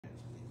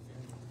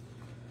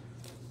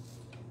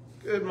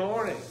Good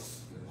morning.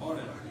 Good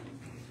morning.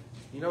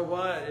 You know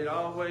what? It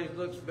always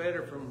looks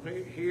better from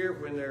here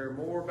when there are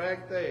more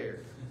back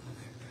there.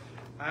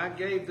 I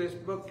gave this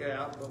book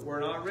out, but we're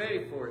not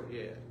ready for it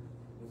yet.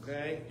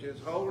 Okay?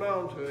 Just hold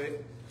on to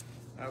it.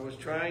 I was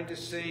trying to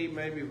see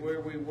maybe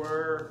where we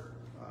were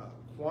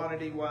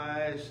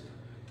quantity-wise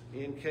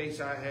in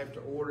case I have to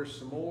order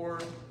some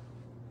more.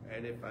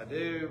 And if I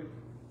do,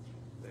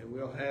 then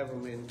we'll have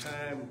them in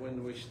time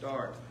when we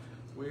start.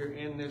 We're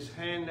in this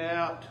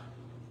handout,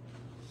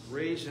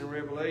 Reason and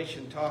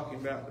Revelation, talking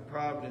about the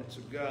providence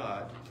of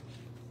God.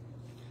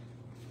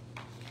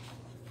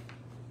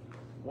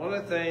 One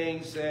of the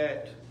things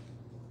that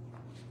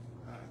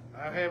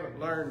I haven't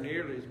learned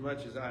nearly as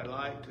much as I'd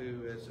like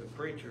to as a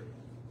preacher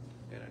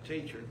and a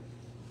teacher.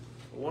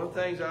 But one of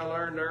the things I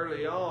learned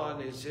early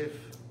on is if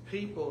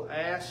people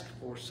ask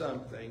for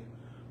something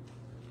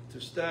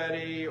to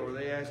study or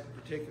they ask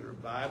a particular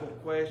Bible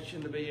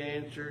question to be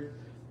answered,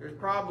 there's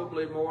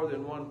probably more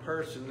than one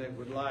person that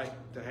would like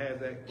to have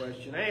that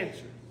question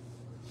answered.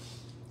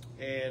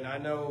 And I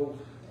know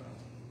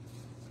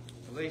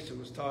Lisa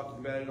was talking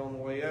about it on the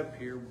way up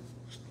here,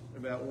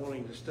 about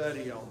wanting to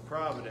study on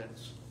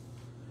Providence.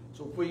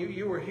 So if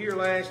you were here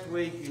last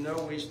week, you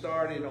know we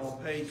started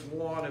on page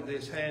 1 of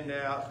this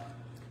handout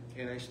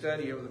in a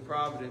study of the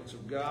providence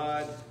of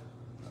God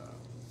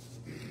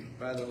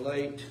by the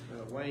late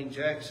Wayne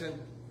Jackson.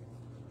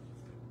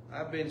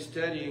 I've been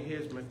studying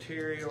his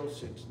material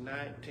since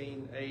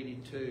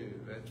 1982.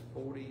 That's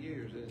 40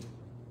 years, isn't it?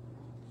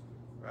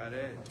 Right at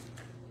it.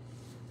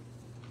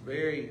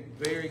 Very,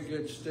 very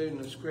good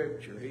student of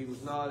Scripture. He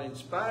was not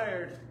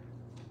inspired,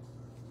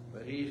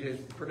 but he has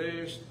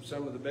produced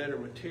some of the better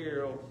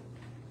material.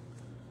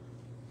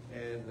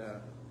 And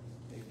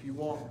if you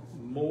want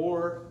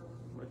more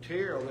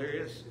material, there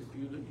is, if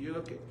you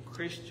look at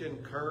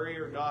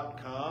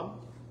ChristianCourier.com,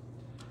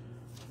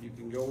 you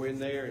can go in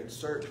there and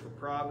search for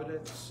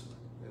Providence,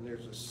 and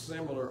there's a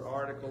similar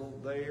article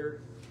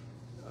there.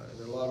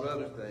 There are a lot of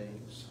other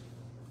things.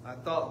 I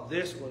thought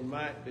this one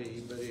might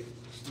be, but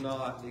it's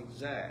not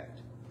exact.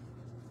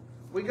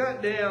 We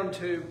got down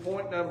to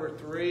point number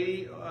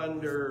 3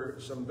 under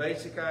some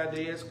basic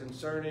ideas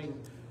concerning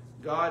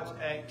God's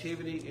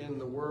activity in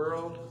the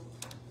world,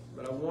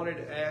 but I wanted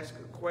to ask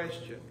a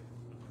question.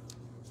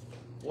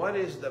 What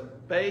is the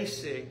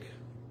basic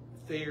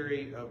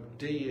theory of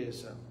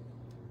deism?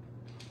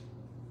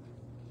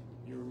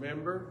 You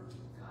remember?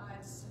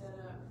 God set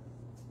up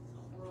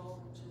a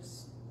world,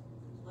 just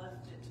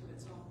left it to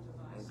its own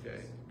devices.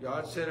 Okay.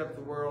 God set up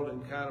the world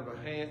and kind of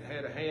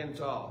had a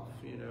hands-off.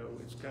 You know,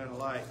 it's kind of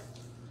like,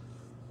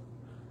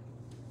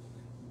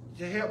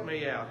 to help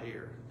me out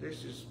here,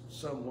 this is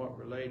somewhat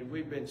related.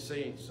 We've been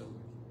seeing some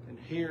and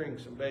hearing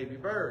some baby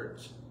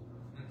birds.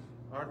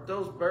 Aren't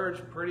those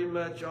birds pretty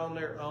much on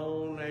their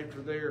own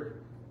after they're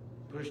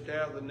pushed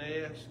out of the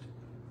nest?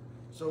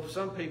 So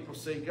some people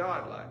see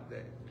God like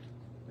that.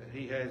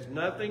 He has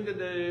nothing to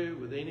do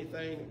with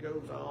anything that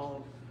goes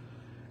on.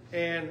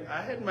 And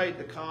I had made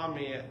the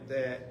comment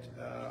that,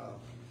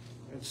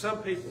 and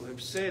some people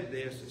have said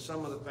this, that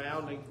some of the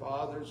founding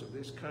fathers of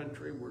this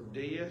country were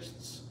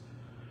deists.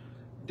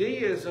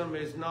 Deism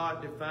is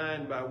not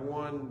defined by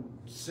one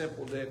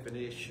simple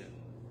definition.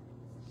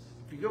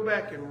 If you go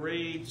back and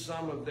read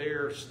some of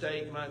their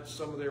statements,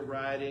 some of their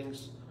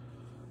writings,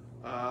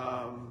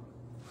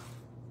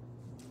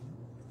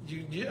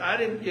 I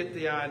didn't get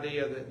the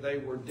idea that they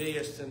were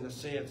deists in the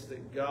sense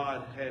that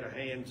God had a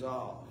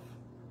hands-off.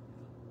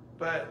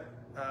 But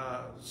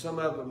some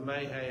of them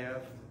may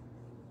have.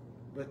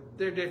 But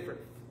they're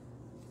different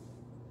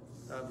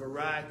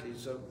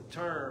varieties of the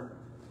term.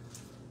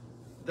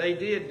 They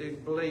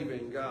did believe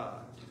in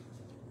God.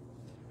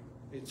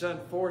 It's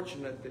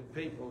unfortunate that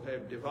people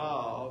have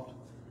devolved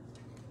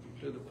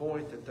to the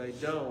point that they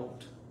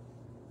don't.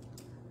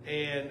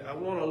 And I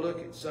want to look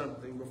at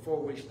something before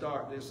we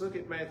start this. Look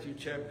at Matthew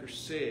chapter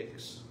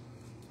 6.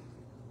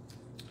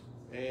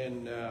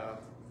 And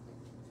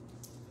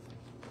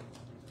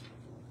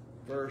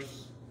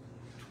verse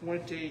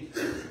 20.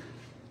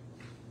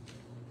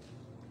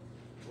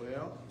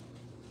 Well,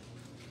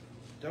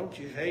 don't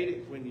you hate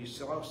it when you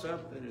saw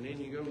something and then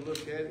you go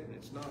look at it and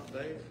it's not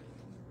there?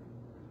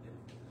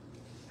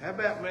 How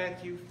about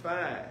Matthew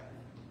 5,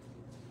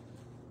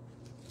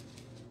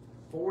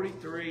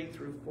 43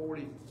 through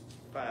 45?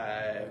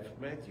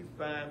 Matthew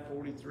 5,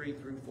 43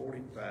 through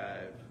 45.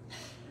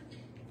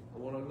 I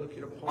want to look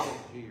at a point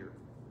here.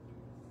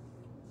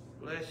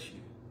 Bless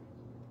you.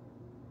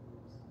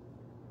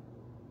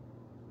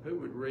 Who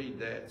would read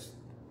that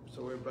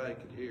so everybody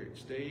could hear it?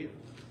 Steve?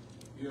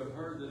 You have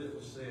heard that it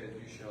was said,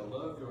 you shall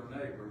love your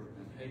neighbor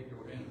and hate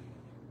your enemy.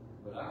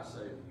 But I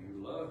say to you,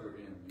 love your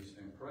enemies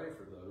and pray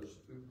for those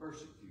who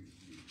persecute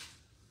you,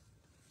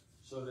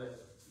 so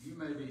that you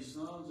may be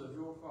sons of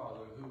your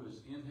Father who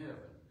is in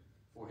heaven.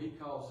 For he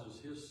causes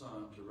his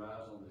sun to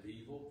rise on the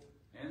evil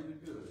and the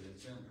good, and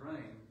sends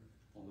rain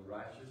on the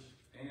righteous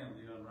and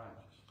the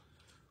unrighteous.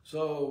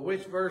 So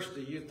which verse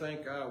do you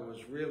think I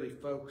was really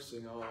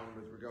focusing on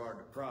with regard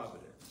to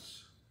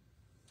providence?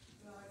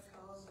 God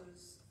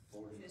causes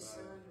 45. his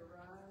sun to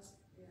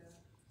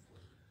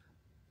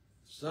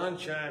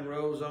Sunshine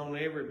rose on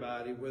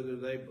everybody, whether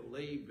they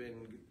believe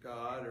in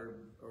God or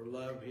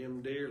love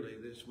Him dearly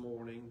this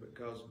morning,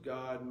 because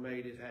God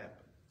made it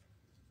happen.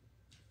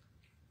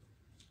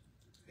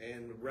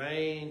 And the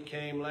rain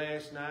came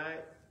last night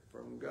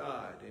from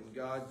God, and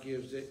God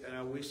gives it.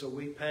 So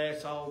we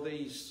pass all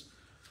these,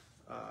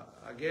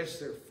 I guess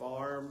they're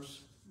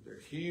farms, they're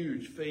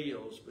huge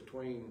fields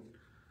between,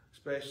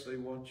 especially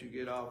once you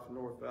get off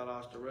North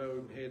Valdosta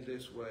Road and head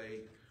this way,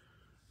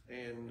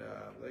 and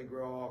they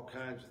grow all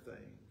kinds of things.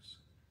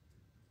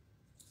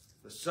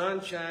 The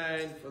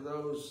sunshine for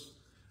those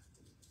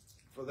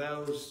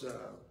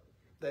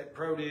that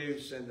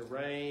produce, and the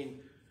rain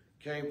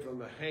came from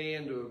the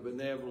hand of a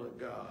benevolent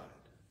God.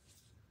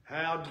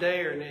 How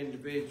dare an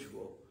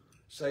individual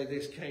say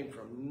this came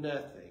from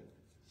nothing,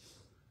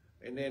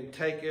 and then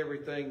take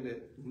everything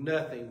that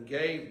nothing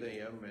gave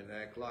them and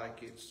act like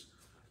it's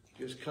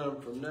just come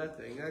from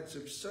nothing? That's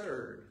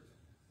absurd.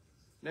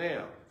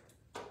 Now,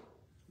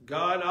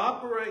 God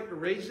operate. The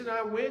reason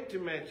I went to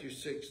Matthew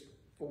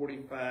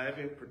 6:45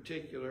 in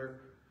particular,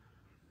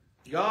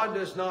 God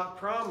does not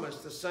promise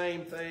the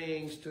same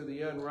things to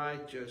the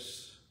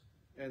unrighteous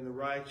and the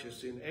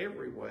righteous in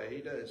every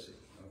way, does He?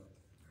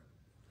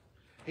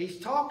 He's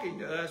talking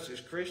to us as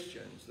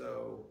Christians,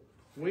 though.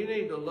 We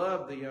need to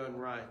love the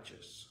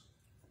unrighteous.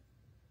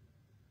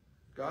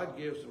 God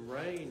gives them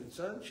rain and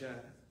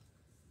sunshine.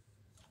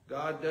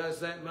 God does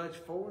that much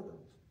for them.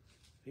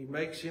 He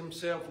makes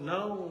Himself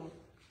known.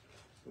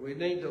 We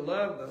need to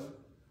love them.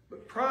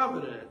 But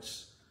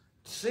providence,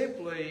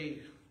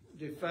 simply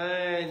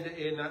defined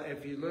in,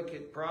 if you look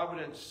at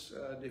providence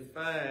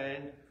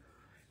defined,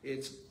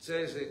 it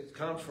says it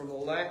comes from a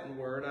Latin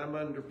word. I'm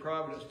under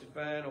providence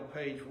defined on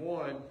page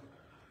 1.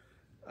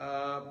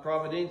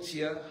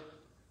 Providencia,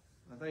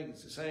 I think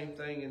it's the same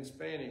thing in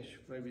Spanish,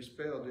 maybe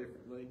spelled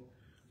differently.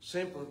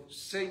 Simple,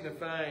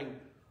 signifying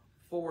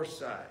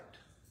foresight.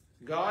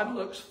 God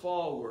looks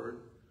forward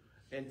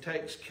and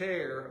takes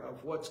care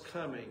of what's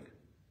coming.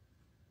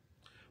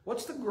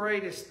 What's the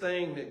greatest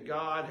thing that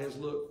God has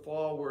looked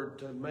forward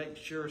to make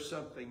sure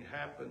something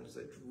happens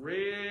that's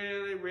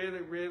really,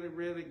 really, really,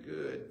 really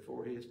good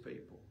for His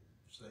people?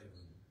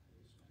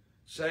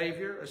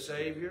 Savior, a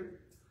Savior.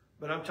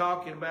 But I'm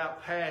talking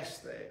about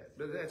past that.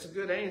 But that's a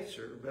good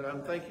answer. But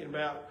I'm thinking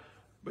about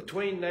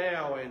between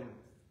now and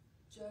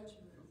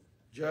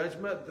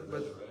judgment,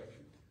 but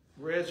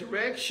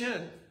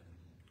resurrection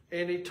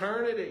and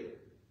eternity.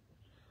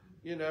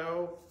 You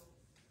know,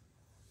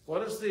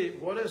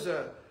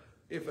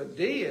 if a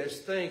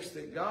deist thinks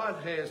that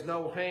God has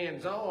no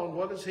hands on,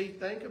 what does he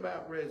think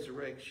about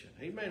resurrection?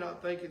 He may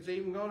not think it's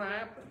even going to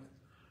happen.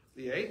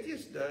 The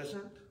atheist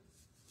doesn't.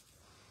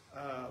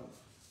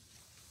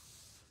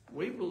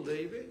 We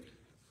believe it.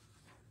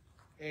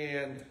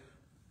 And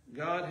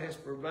God has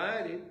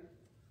provided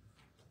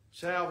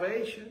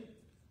salvation.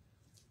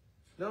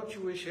 Don't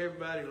you wish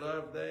everybody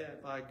loved that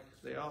like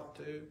they ought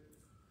to?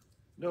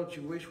 Don't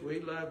you wish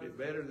we loved it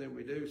better than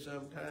we do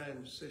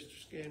sometimes, Sister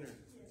Skinner?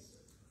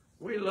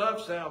 We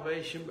love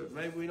salvation, but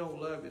maybe we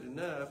don't love it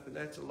enough, and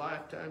that's a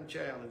lifetime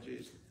challenge,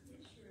 isn't it?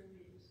 It sure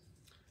is.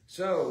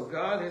 So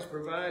God has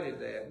provided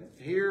that.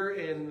 Here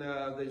in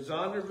the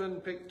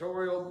Zondervan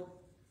Pictorial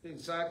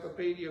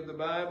Encyclopedia of the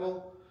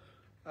Bible,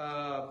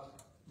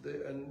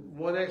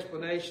 one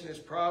explanation is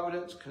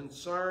providence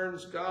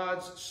concerns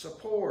God's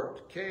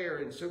support, care,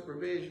 and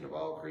supervision of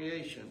all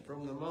creation,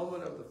 from the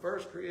moment of the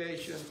first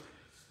creation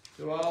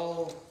to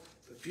all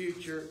the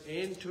future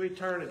into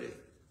eternity.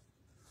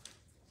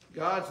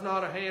 God's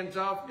not a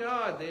hands-off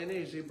God then,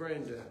 is He,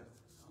 Brenda?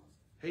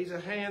 He's a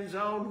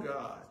hands-on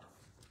God.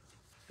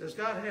 Does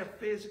God have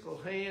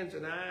physical hands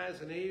and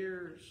eyes and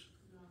ears?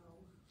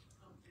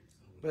 No.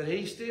 But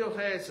He still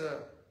has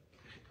the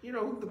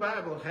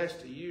Bible has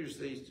to use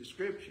these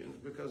descriptions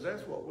because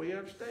that's what we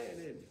understand,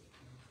 isn't it?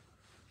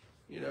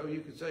 You know, you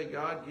could say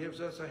God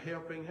gives us a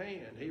helping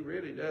hand. He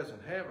really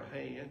doesn't have a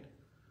hand,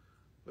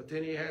 but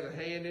then He has a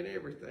hand in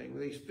everything.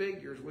 These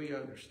figures we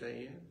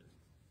understand.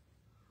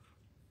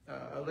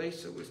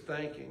 Elisa was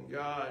thanking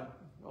God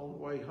on the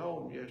way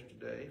home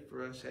yesterday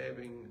for us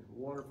having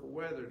wonderful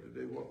weather to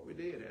do what we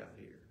did out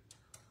here.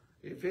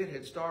 If it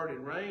had started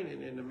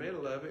raining in the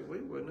middle of it, we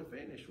wouldn't have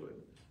finished, would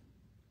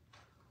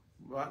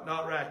we? Well,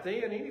 not right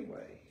then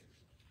anyway.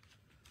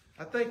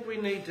 I think we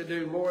need to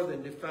do more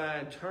than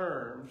define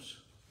terms.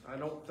 I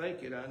don't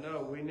think it, I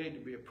know. We need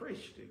to be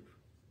appreciative.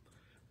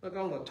 Look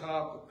on the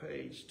top of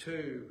page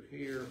 2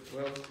 here.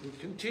 Well, we're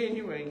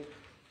continuing.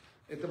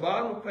 At the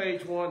bottom of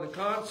page 1, the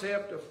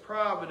concept of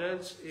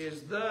providence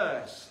is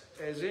thus,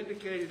 as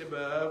indicated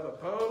above,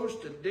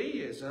 opposed to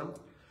deism,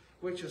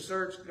 which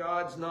asserts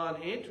God's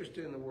non-interest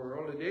in the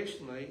world.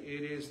 Additionally,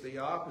 it is the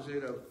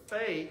opposite of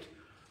fate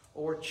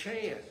or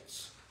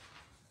chance.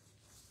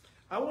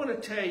 I want to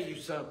tell you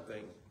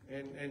something,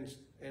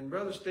 and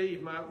Brother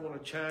Steve might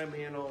want to chime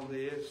in on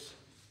this,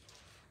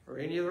 or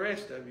any of the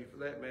rest of you for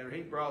that matter.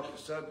 He brought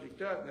the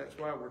subject up, and that's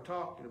why we're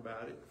talking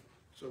about it.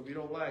 So if you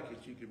don't like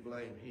it, you can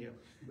blame him.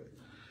 But,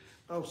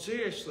 oh,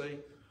 seriously,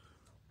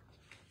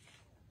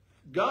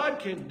 God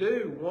can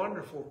do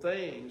wonderful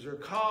things or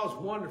cause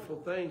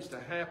wonderful things to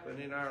happen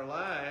in our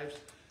lives,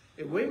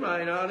 and we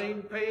might not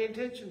even pay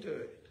attention to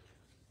it.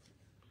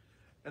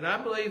 And I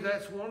believe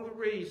that's one of the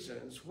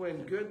reasons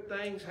when good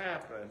things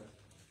happen,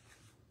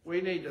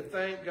 we need to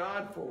thank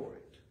God for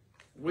it.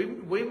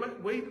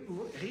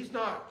 He's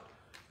not,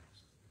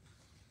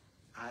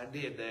 I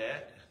did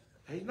that.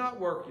 He's not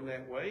working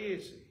that way,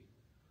 is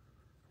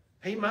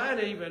he? He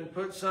might even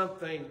put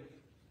something,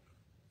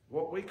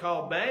 what we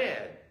call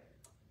bad,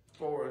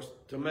 for us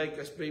to make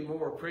us be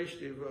more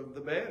appreciative of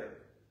the better.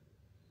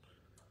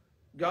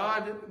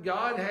 God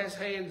has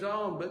hands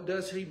on, but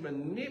does he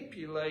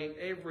manipulate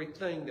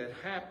everything that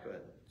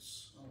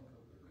happens?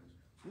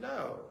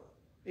 No.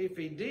 If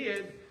he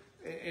did,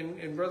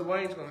 and Brother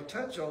Wayne's going to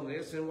touch on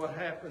this, then what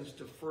happens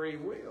to free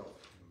will?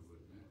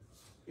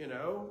 You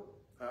know,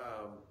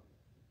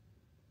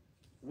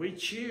 we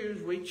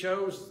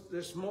chose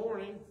this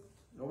morning.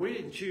 No, we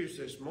didn't choose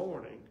this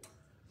morning.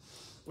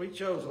 We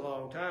chose a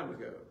long time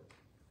ago.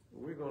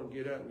 We're going to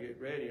get up and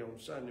get ready on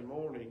Sunday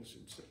mornings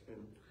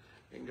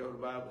and go to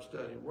Bible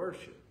study and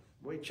worship.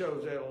 We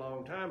chose that a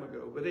long time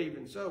ago, but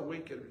even so, we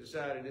could have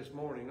decided this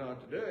morning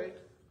not to do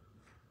it.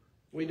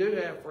 We do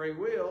have free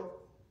will.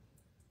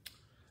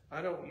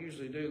 I don't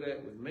usually do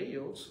that with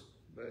meals,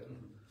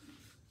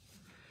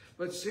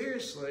 but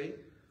seriously,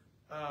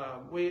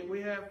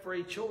 we have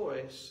free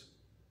choice.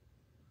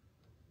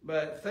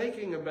 But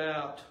thinking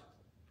about,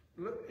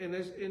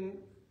 in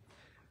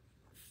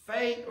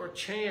fate or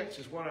chance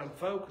is what I'm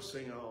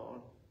focusing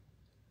on.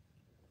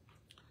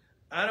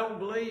 I don't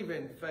believe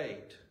in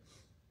fate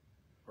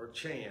or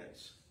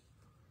chance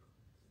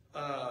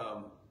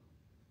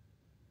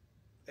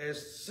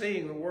as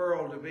seeing the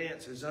world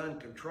events as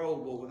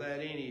uncontrollable without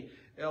any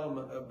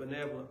element of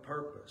benevolent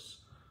purpose.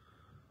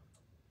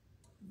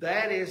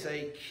 That is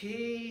a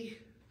key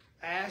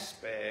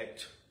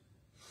aspect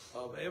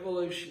of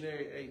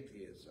evolutionary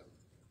atheism.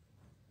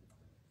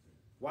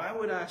 Why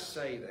would I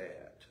say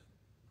that?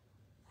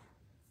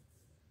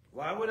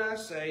 Why would I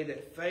say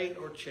that fate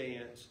or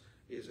chance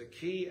is a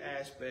key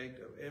aspect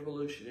of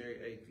evolutionary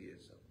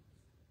atheism?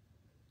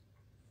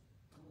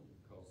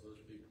 Because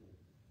those people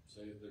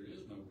say that there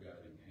is no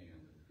guiding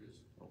hand.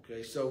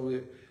 Okay, so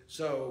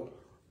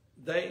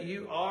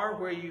you are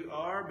where you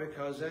are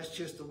because that's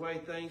just the way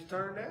things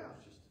turned out.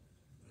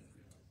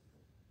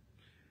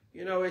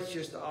 You know, it's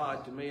just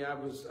odd to me.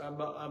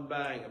 I'm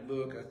buying a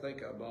book. I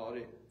think I bought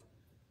it,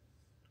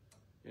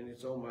 and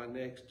it's on my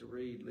next to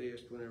read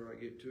list whenever I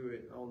get to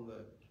it, on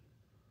the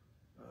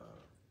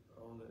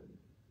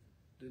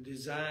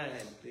design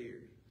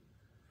theory.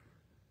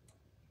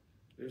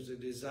 There's a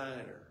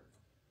designer.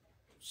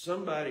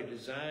 Somebody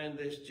designed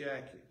this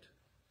jacket.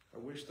 I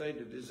wish they'd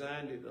have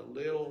designed it a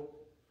little.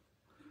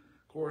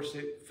 Of course,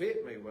 it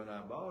fit me when I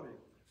bought it.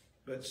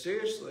 But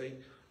seriously,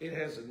 it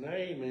has a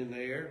name in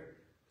there.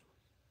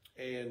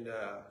 And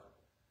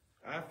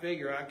I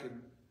figure I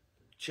could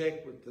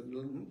check with the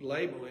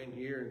label in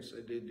here and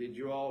say, did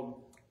you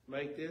all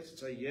make this? And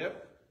say,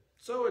 yep,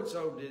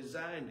 so-and-so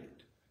designed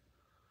it.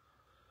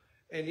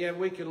 And yet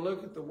we can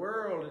look at the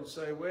world and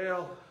say,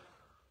 well,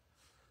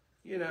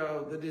 you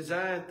know, the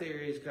design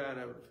theory is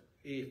kind of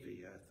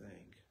iffy, I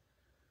think.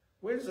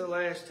 When's the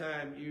last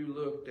time you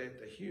looked at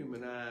the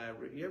human eye?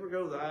 You ever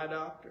go to the eye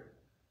doctor?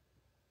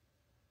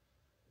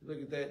 Look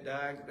at that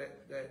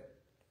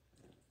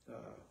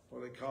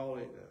what do they call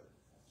it?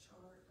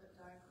 Chart, a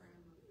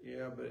diagram.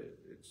 Yeah, but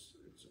it's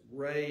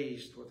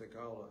raised, what they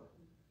call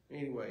it.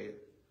 Anyway,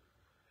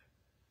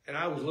 and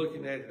I was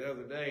looking at it the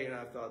other day and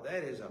I thought,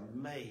 that is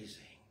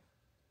amazing.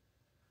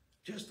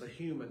 Just a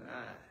human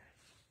eye.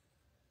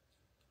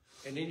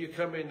 And then you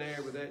come in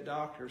there with that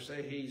doctor,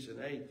 say he's an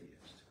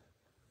atheist.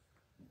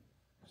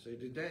 I say,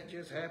 did that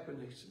just happen?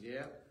 He said,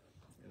 yep.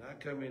 And I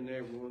come in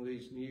there with one of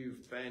these new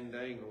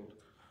fandangled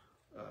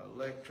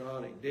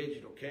electronic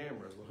digital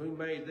cameras. Well, who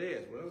made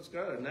this? Well, it's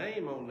got a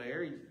name on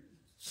there.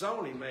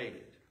 Sony made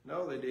it.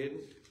 No, they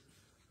didn't.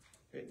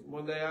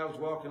 One day I was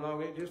walking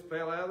along, it just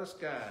fell out of the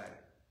sky.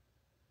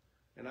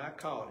 And I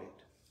caught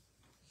it.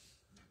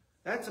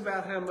 That's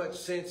about how much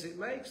sense it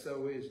makes,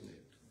 though, isn't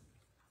it?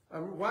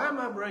 Why am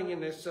I bringing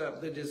this up?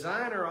 The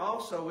designer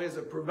also is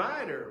a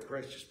provider,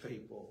 precious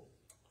people.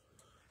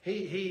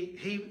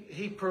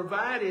 He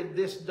provided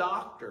this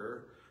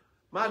doctor.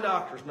 My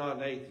doctor's not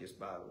an atheist,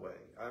 by the way.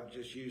 I'm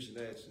just using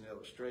that as an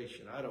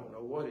illustration. I don't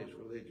know what his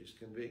religious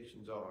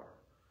convictions are.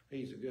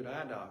 He's a good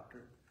eye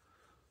doctor.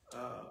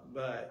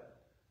 But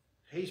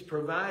he's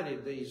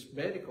provided these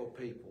medical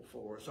people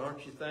for us.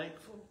 Aren't you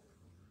thankful?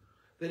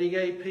 That he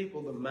gave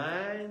people the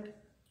mind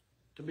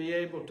to be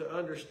able to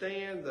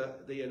understand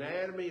the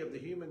anatomy of the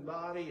human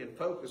body and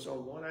focus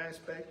on one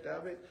aspect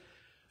of it.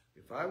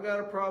 If I've got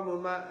a problem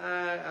with my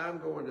eye, I'm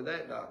going to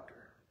that doctor.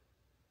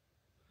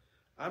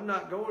 I'm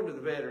not going to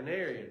the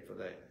veterinarian for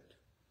that.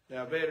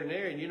 Now,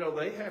 veterinarian, you know,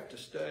 they have to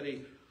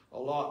study a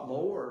lot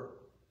more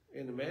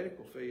in the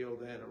medical field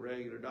than a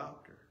regular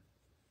doctor.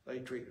 They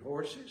treat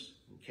horses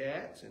and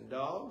cats and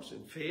dogs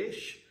and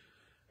fish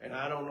and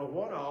I don't know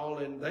what all,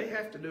 and they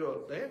have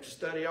to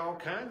study all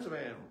kinds of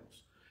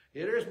animals.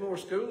 Yeah, there's more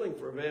schooling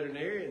for a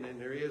veterinarian than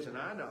there is an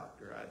eye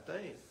doctor, I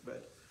think.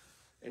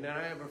 And then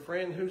I have a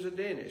friend who's a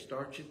dentist.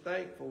 Aren't you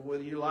thankful,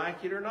 whether you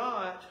like it or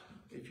not,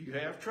 if you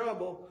have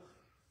trouble?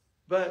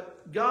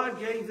 But God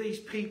gave these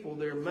people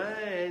their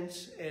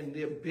minds and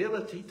the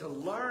ability to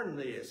learn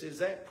this. Is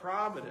that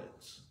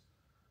providence?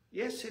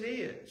 Yes, it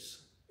is.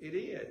 It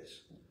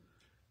is.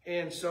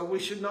 And so we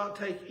should not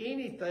take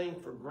anything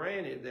for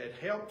granted that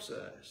helps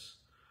us.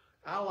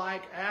 I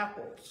like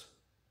apples.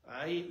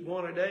 I eat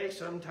one a day,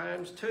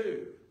 sometimes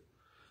two.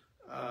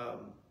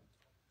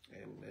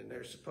 And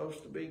they're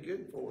supposed to be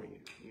good for you,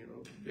 you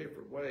know,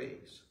 different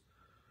ways.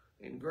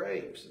 And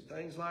grapes and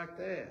things like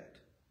that.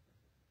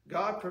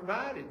 God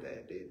provided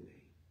that, didn't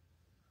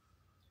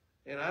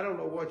he? And I don't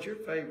know what your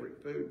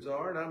favorite foods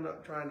are, and I'm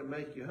not trying to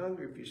make you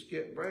hungry. If you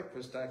skip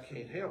breakfast, I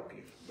can't help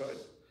you.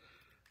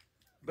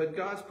 But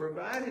God's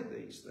provided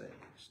these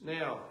things.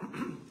 Now,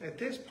 at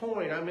this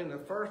point, I'm in the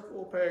first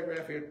full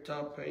paragraph here at the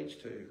top of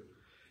page 2.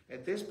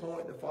 At this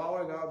point, the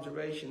following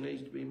observation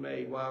needs to be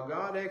made. While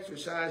God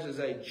exercises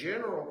a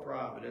general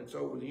providence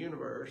over the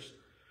universe,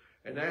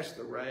 and that's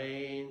the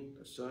rain,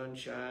 the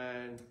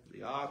sunshine,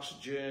 the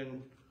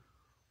oxygen,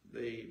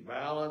 the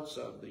balance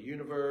of the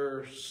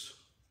universe,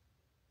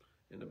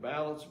 and the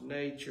balance of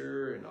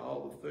nature, and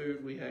all the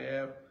food we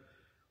have,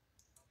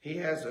 he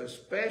has a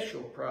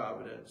special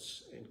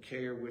providence and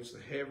care which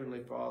the Heavenly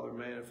Father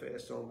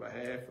manifests on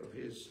behalf of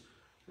his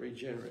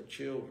regenerate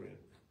children.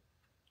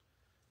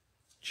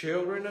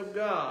 Children of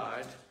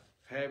God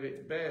have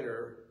it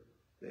better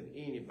than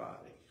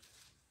anybody.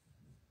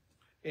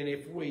 And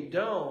if we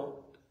don't,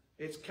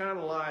 it's kind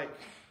of like,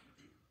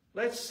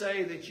 let's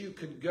say that you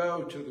could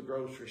go to the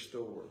grocery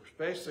store,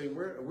 especially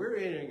we're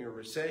entering a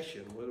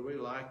recession, whether we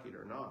like it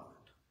or not.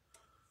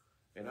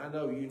 And I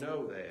know you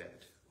know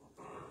that.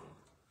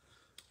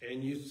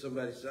 And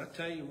somebody says, I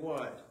tell you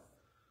what,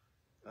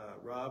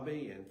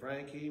 Robbie and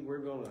Frankie,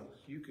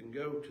 you can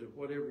go to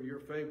whatever your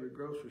favorite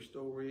grocery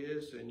store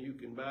is, and you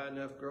can buy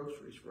enough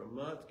groceries for a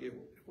month, get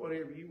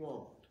whatever you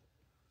want.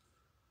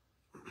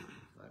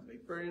 That'd be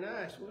pretty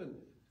nice, wouldn't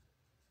it?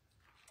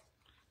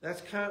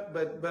 That's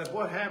but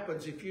what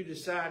happens if you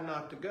decide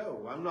not to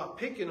go? I'm not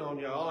picking on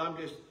y'all.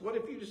 What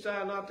if you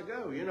decide not to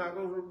go? You're not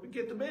going to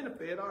get the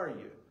benefit, are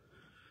you?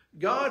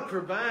 God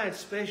provides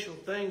special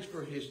things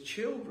for his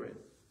children.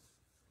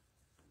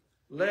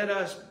 Let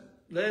us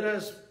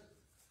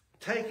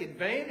take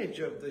advantage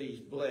of these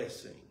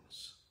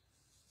blessings,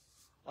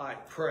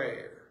 like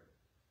prayer.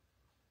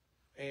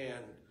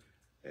 And,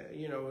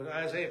 you know, in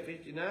Isaiah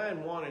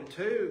 59, 1 and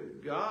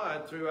 2,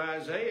 God, through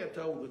Isaiah,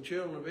 told the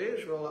children of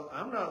Israel,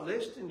 I'm not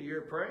listening to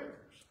your prayers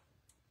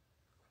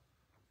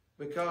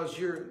because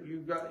you're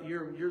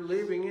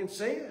living in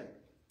sin.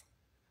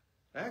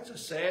 That's a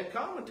sad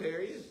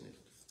commentary, isn't it?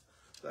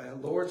 The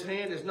Lord's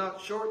hand is not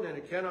shortened that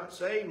it cannot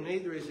save,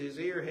 neither is his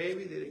ear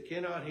heavy that it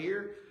cannot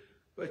hear,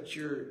 but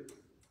your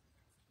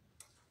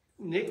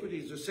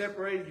iniquities have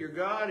separated your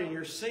God, and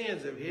your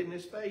sins have hidden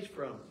his face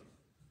from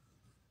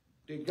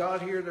you. Did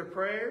God hear their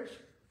prayers?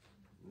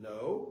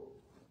 No.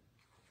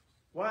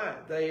 Why?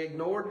 They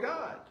ignored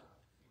God.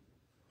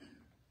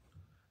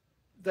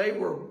 They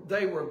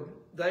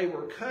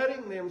were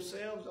cutting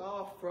themselves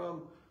off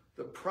from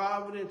the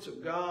providence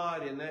of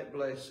God in that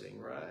blessing,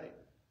 right?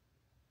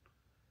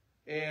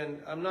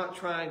 And I'm not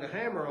trying to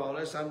hammer on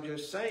us. I'm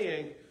just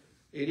saying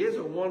it is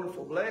a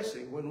wonderful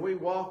blessing. When we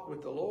walk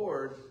with the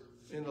Lord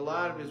in the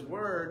light of his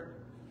word,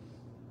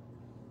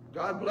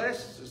 God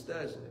blesses us,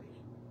 doesn't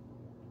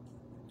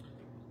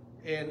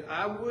he? And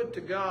I would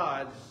to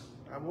God,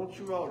 I want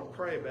you all to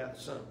pray about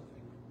something.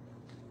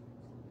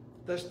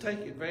 Let's take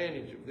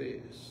advantage of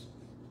this.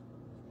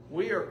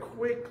 We are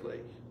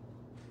quickly,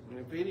 and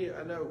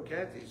I know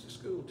Kathy's a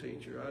school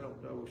teacher. I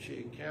don't know if she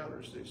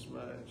encounters this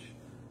much.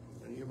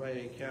 And you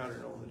may encounter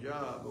it on the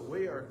job, but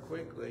we are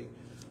quickly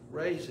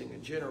raising a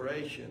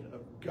generation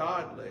of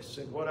godless,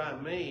 and what I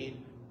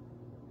mean,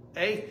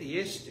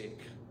 atheistic.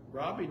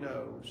 Robbie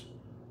knows.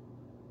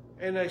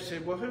 And they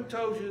said, well, who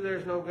told you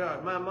there's no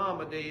God? My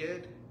mama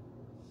did.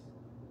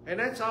 And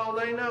that's all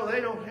they know. They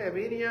don't have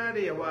any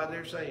idea why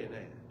they're saying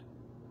that.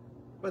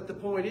 But the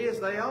point is,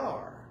 they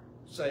are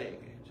saying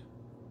it.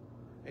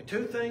 And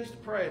two things to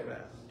pray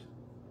about.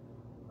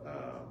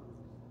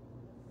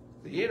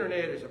 The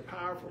internet is a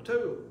powerful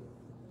tool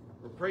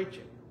for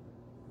preaching.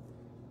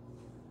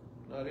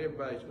 Not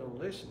everybody's going to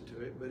listen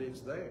to it, but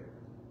it's there.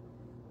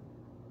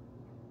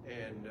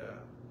 And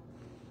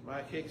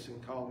Mike Hickson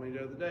called me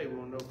the other day,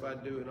 wanted to know if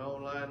I'd do an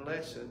online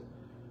lesson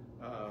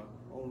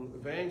on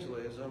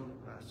evangelism.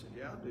 I said,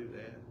 yeah, I'll do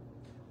that.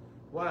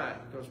 Why?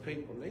 Because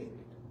people need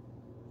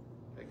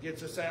it. It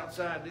gets us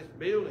outside this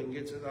building.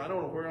 I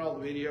don't know where all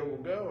the video will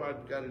go.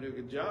 I've got to do a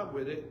good job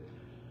with it.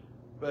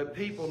 But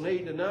people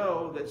need to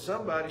know that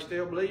somebody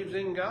still believes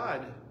in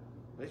God.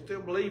 They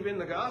still believe in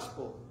the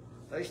gospel.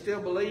 They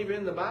still believe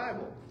in the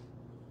Bible.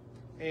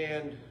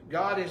 And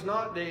God is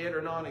not dead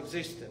or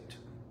non-existent.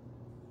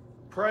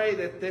 Pray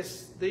that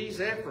these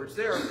efforts,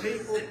 there are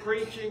people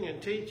preaching and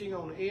teaching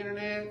on the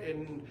internet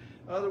and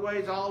other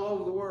ways all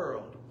over the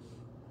world.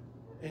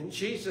 And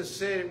Jesus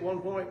said at one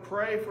point,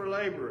 pray for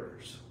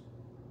laborers.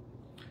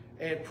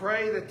 And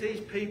pray that these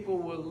people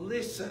will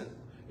listen.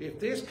 If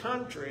this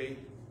country,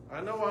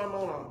 I know I'm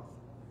on a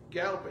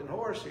galloping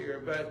horse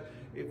here, but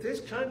if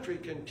this country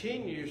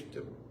continues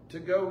to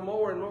go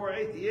more and more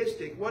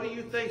atheistic, what do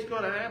you think is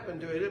going to happen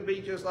to it? It'll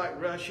be just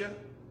like Russia.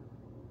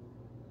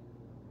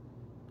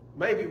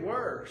 Maybe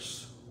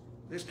worse.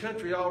 This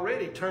country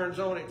already turns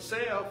on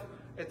itself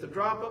at the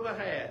drop of a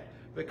hat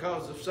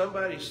because of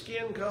somebody's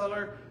skin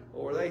color,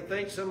 or they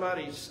think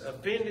somebody's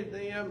offended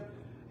them.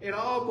 It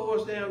all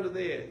boils down to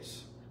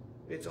this.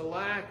 It's a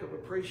lack of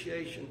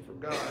appreciation for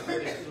God.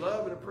 But if you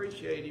love and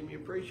appreciate Him, you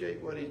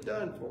appreciate what He's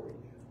done for you.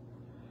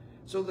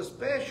 So the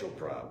special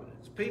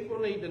providence, people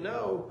need to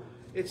know,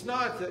 it's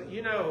not that,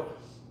 you know,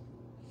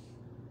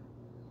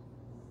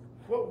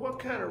 what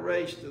kind of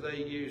race do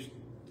they use?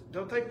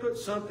 Don't they put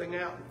something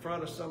out in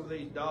front of some of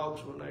these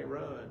dogs when they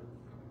run?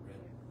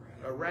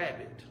 A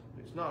rabbit.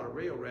 It's not a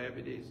real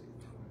rabbit, is it?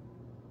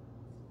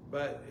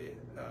 But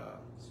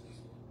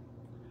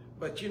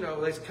you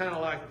know, it's kind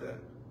of like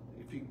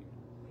if you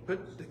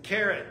put the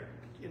carrot,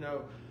 you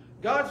know,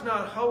 God's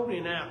not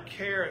holding out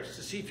carrots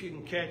to see if you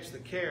can catch the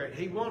carrot.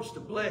 He wants to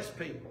bless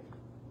people.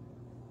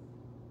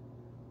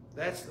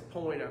 That's the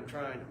point I'm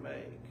trying to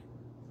make.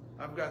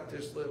 I've got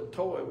this little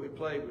toy we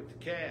play with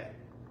the cat.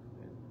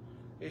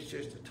 It's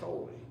just a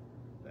toy.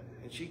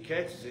 And she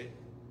catches it.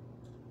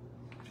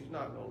 She's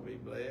not going to be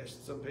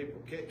blessed. Some people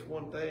catch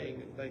one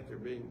thing and think they're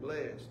being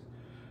blessed.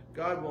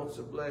 God wants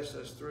to bless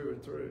us through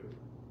and through.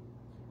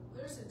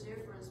 There's a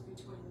difference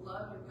between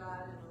loving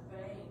God and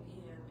obeying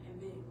Him and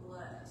being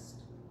blessed.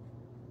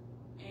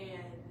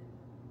 And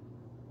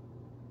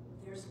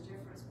there's a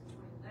difference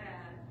between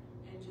that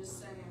and just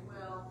saying,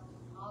 well,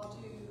 I'll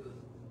do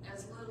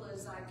as little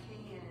as I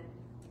can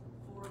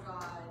for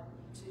God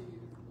to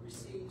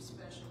receive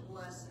special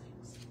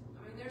blessings.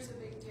 I mean, there's a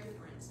big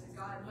difference, and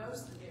God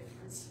knows the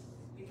difference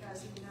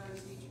because He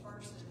knows each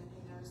person and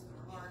He knows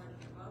their heart and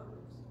their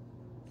motives.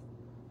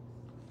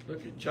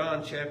 Look at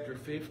John chapter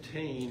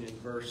 15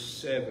 and verse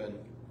 7.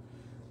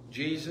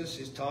 Jesus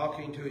is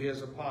talking to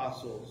His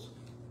apostles.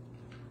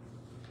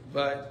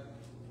 But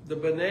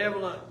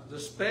the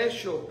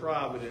special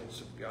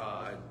providence of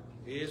God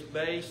is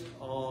based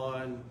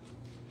on,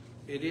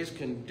 it is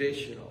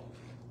conditional.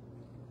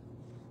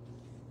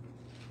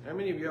 How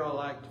many of y'all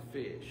like to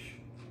fish?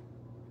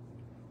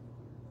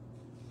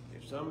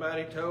 If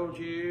somebody told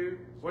you,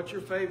 what's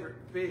your favorite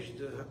fish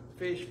to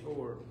fish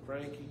for,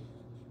 Frankie?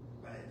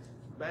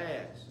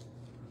 Bass.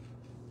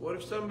 What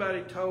if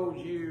somebody told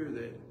you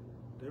that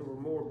there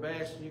were more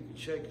bass than you could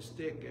shake a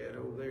stick at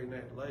over there in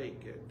that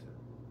lake at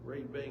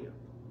Reed Bingham?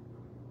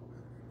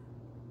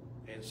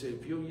 And said,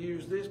 if you'll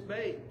use this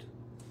bait,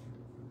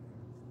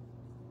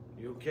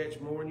 you'll catch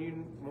more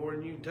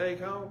than you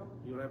take home.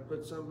 You'll have to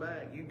put some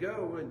back. You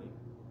go, wouldn't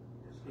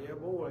you? Yeah,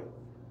 boy.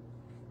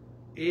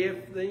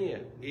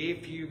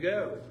 If you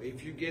go,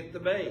 if you get the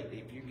bait,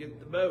 if you get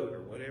the boat,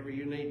 or whatever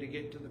you need to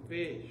get to the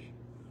fish.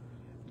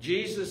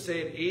 Jesus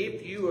said,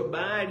 if you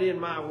abide in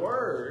my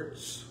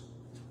words.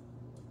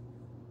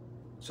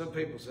 Some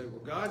people say,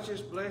 well, God's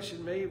just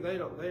blessing me. They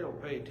don't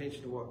pay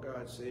attention to what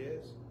God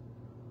says.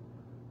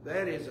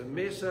 That is a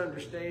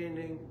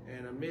misunderstanding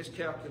and a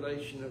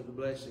miscalculation of the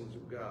blessings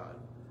of God.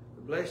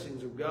 The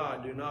blessings of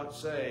God do not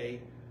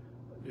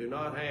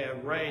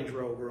have Range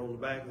Rover on the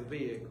back of the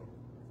vehicle.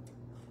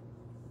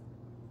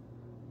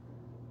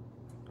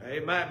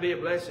 It might be a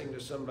blessing to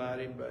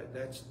somebody, but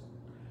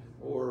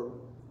or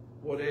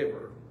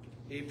whatever.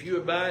 If you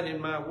abide in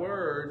my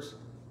words,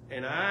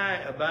 and I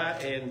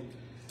abide, and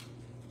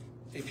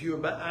if you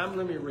abide,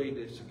 let me read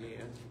this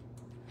again.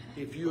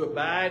 If you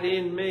abide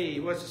in me,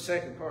 what's the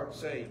second part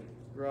say,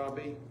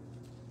 Robbie?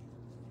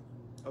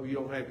 Oh, you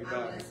don't have your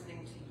Bible. I'm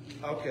listening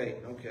to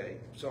you. Okay,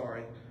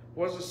 sorry.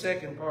 What's the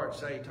second part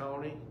say,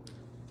 Tony?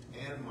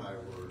 And my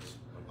words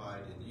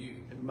abide in you.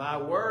 And my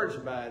words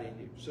abide in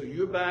you. So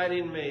you abide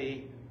in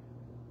me,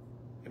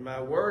 and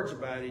my words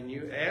abide in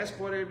you. Ask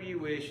whatever you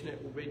wish, and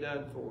it will be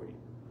done for you.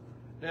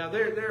 Now,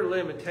 there are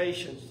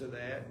limitations to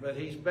that, but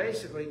he's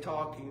basically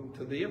talking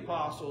to the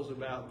apostles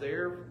about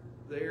their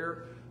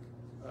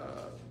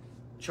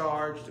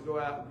charge to go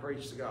out and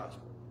preach the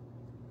gospel.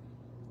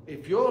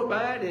 If you'll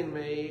abide in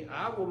me,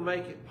 I will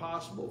make it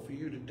possible for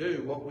you to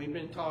do what we've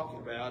been talking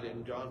about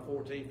in John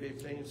 14,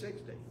 15, and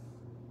 16.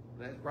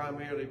 That's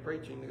primarily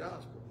preaching the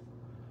gospel.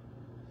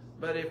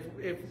 But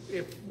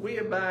if we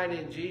abide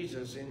in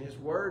Jesus and His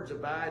words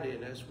abide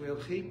in us,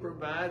 will He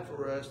provide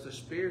for us the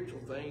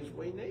spiritual things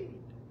we need?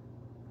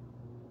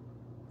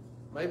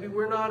 Maybe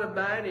we're not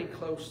abiding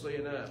closely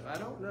enough. I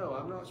don't know.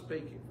 I'm not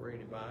speaking for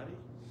anybody.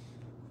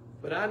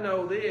 But I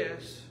know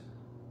this.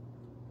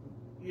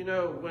 You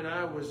know, when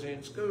I was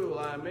in school,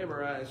 I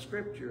memorized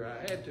scripture. I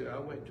had to. I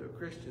went to a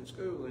Christian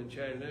school in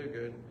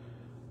Chattanooga, and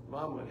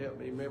Mom would help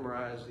me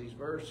memorize these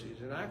verses.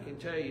 And I can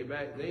tell you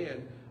back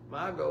then,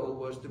 my goal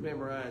was to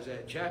memorize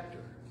that chapter.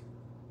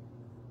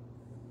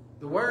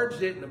 The words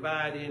didn't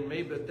abide in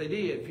me, but they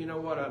did, if you know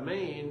what I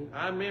mean.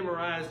 I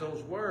memorized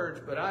those words,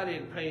 but I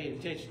didn't pay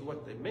attention to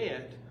what they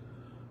meant.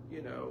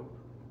 you know.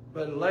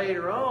 But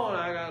later on,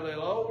 I got a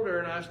little older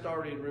and I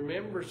started to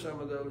remember some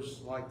of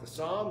those, like the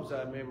Psalms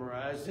I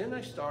memorized, then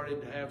they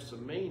started to have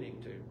some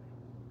meaning to me.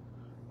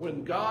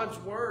 When God's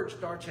Word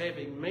starts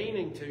having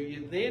meaning to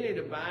you, then it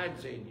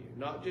abides in you.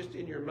 Not just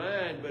in your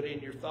mind, but in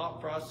your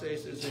thought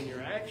processes and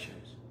your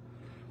actions.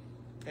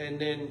 And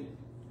then,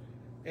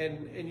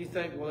 and you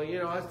think, well, you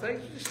know, I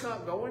think it's just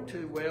not going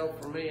too well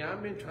for me.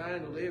 I've been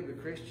trying to live the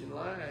Christian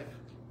life.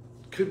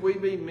 Could we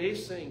be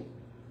missing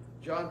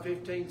John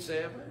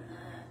 15:7?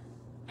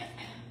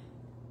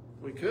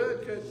 We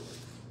couldn't we?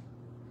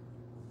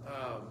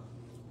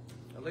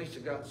 At least I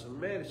got some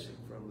medicine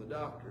from the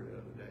doctor the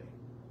other day.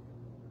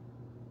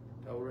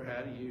 Told her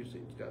how to use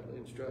it. It's got the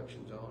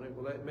instructions on it.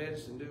 Will that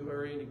medicine do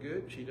her any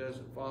good if she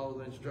doesn't follow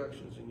the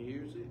instructions and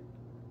use it?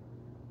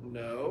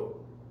 No.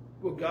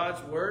 Will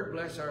God's Word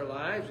bless our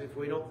lives if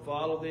we don't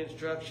follow the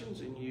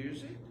instructions and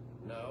use it?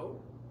 No.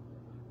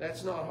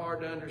 That's not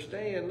hard to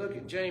understand. Look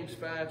at James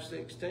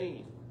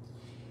 5:16.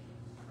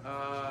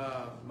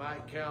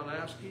 Mike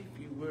Kalinowski, if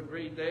you would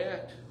read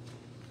that.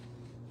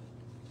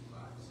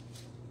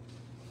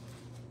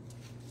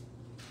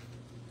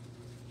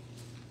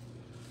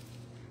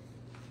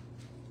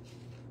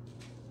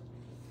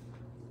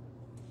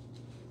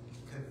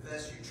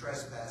 Confess your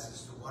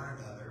trespasses to one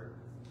another,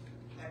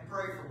 and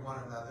pray for one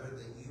another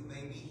that you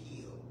may be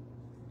healed.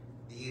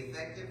 The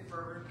effective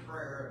fervent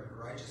prayer of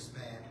a righteous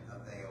man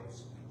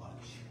avails much.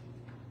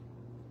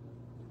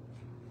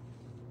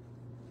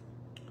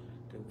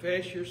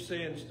 Confess your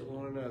sins to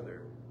one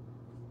another.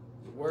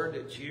 The word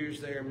that's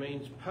used there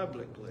means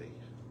publicly.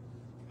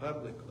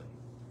 Publicly.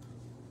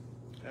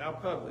 How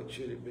public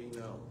should it be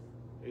known?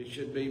 It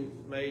should be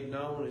made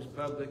known as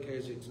public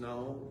as it's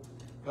known,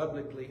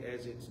 publicly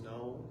as it's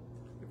known.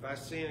 If I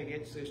sin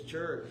against this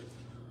church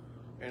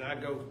and I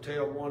go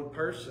tell one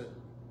person,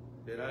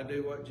 did I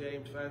do what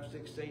James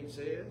 5:16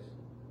 says?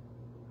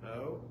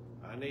 No.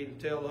 I need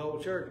to tell the whole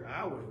church,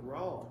 I was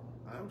wrong.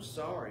 I'm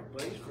sorry.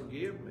 Please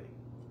forgive me.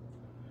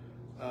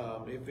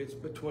 If it's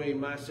between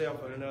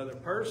myself and another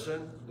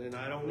person, then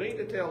I don't need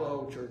to tell the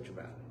whole church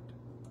about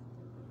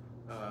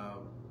it.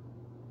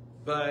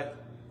 But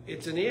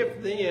it's an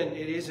if-then.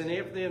 It is an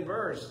if-then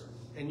verse.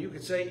 And you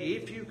could say,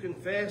 if you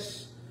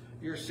confess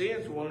your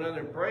sins to one another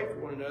and pray for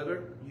one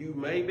another, you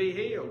may be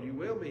healed. You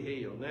will be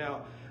healed.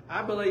 Now,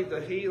 I believe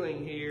the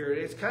healing here,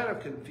 it's kind of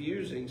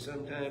confusing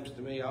sometimes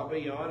to me. I'll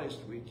be honest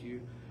with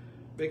you.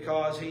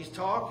 Because he's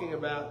talking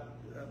about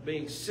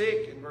being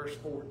sick in verse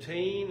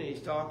 14.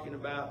 He's talking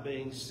about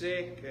being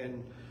sick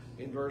in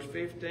verse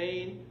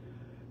 15.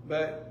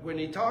 But when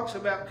he talks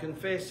about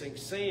confessing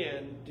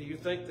sin, do you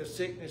think the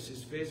sickness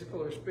is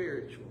physical or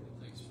spiritual?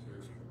 I think it's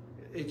spiritual.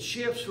 It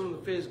shifts from the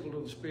physical to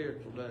the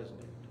spiritual, doesn't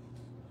it?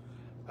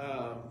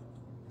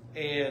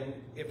 And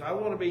if I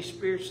want to be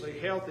spiritually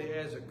healthy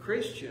as a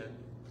Christian,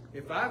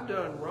 if I've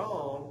done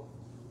wrong,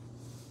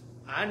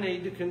 I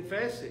need to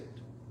confess it.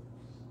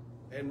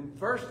 And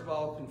first of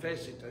all,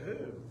 confess it to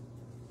whom?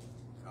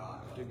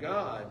 God. To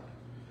God.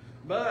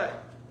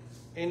 But,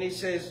 and he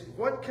says,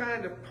 what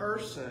kind of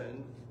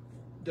person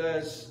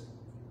does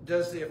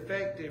the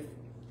effective,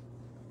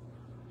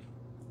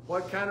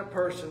 what kind of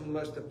person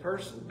must a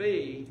person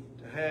be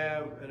to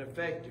have an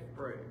effective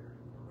prayer?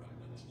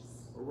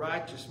 A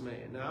righteous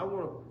man. Now,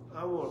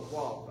 I want to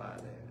qualify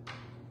that.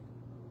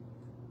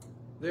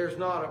 There's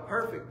not a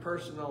perfect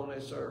person on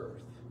this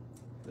earth.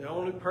 The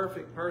only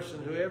perfect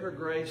person who ever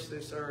graced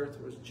this earth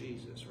was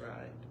Jesus,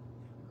 right?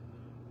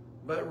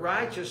 But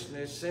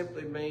righteousness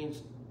simply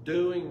means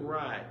doing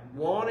right,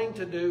 wanting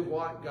to do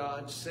what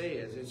God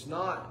says. It's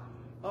not,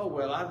 oh,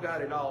 well, I've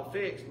got it all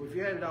fixed. Well, if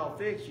you had it all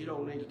fixed, you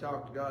don't need to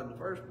talk to God in the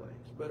first place.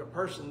 But a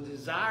person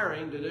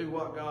desiring to do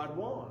what God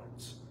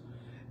wants.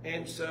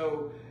 And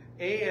so,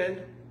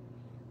 and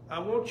I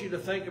want you to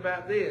think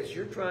about this.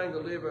 You're trying to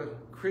live a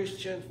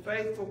Christian,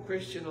 faithful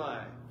Christian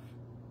life.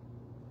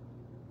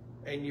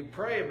 And you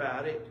pray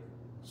about it.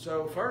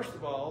 So first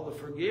of all, the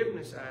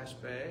forgiveness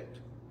aspect.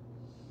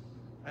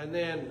 And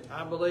then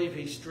I believe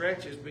he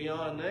stretches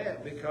beyond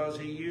that because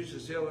he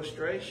uses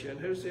illustration.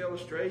 Who's the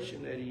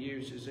illustration that he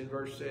uses in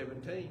verse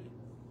 17?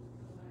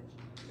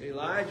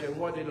 Elijah. And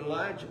what did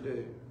Elijah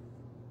do?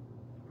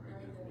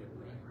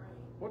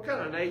 What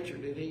kind of nature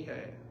did he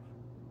have?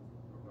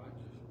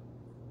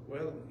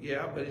 Well,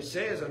 yeah, but it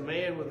says a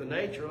man with a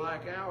nature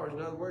like ours.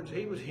 In other words,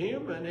 he was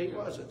human. He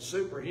wasn't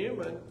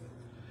superhuman.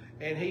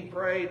 And he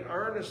prayed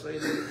earnestly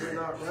that it would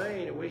not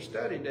rain. And we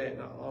studied that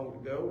not long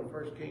ago in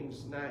 1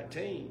 Kings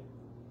 19.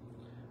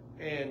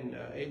 And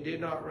it did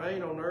not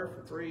rain on earth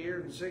for 3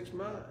 years and 6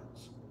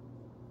 months.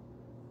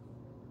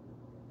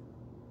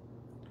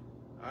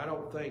 I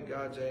don't think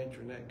God's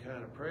answering that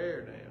kind of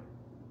prayer now.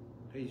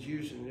 He's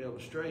using the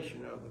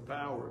illustration of the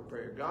power of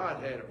prayer.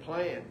 God had a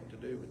plan to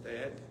do with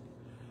that.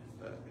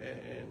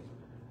 And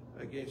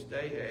against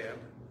Ahab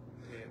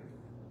and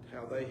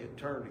how they had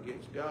turned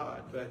against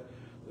God. But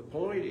the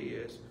point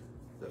is,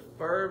 the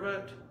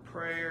fervent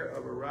prayer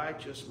of a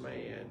righteous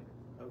man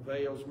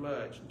avails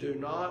much. Do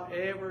not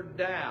ever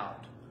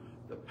doubt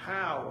the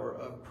power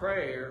of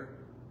prayer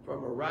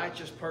from a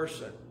righteous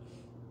person.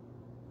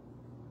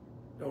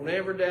 Don't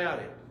ever doubt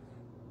it.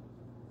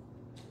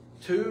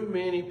 Too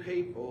many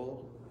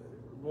people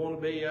want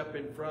to be up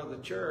in front of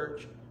the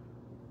church,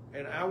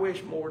 and I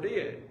wish more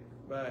did,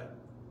 but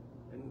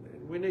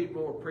and we need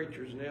more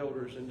preachers and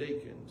elders and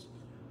deacons.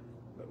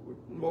 But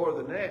more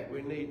than that,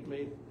 we need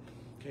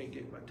can't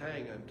get my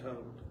tongue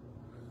untangled.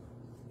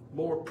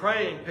 More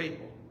praying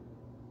people,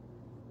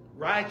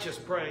 righteous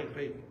praying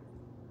people.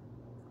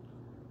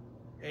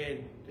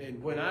 And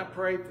when I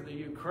pray for the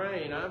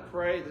Ukraine, I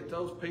pray that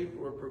those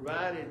people are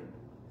provided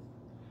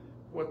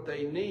what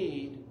they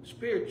need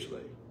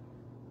spiritually.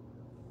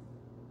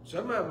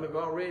 Some of them have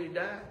already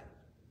died.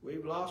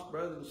 We've lost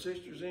brothers and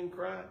sisters in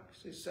Christ.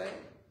 It's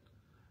sad.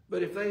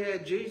 But if they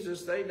had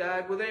Jesus, they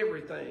died with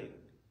everything.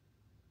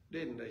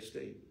 Didn't they,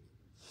 Steve?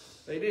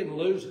 They didn't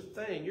lose a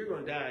thing. You're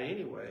going to die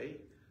anyway.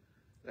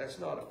 That's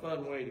not a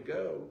fun way to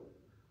go.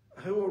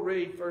 Who will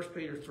read 1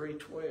 Peter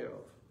 3:12?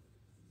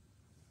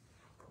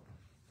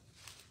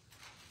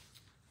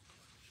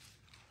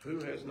 Who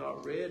has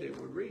not read it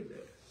would read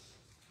that.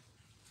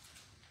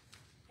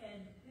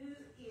 And who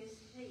is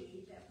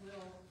he that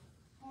will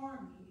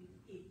harm you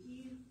if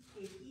ye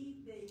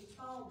be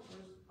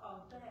followers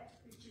of that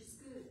which is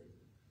good?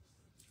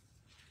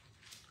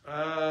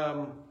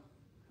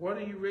 What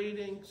are you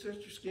reading,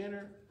 Sister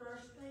Skinner? 1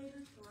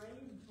 Peter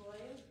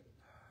 3:12.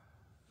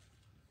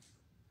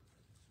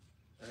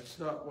 That's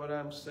not what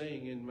I'm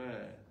seeing in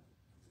mine.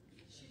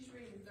 She's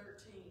reading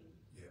 13.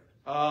 Yeah.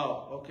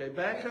 Oh, okay.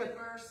 Back Read up. the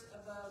verse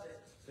above it.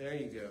 There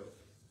you go.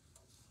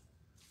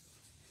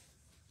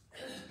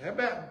 How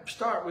about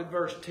start with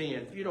verse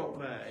 10, if you don't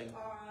mind.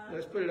 All right.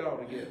 Let's put it all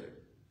together.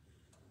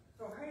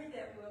 For he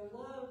that will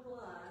love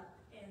life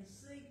and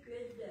see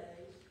good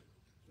days,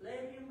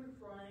 let him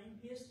refrain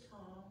his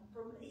tongue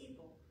from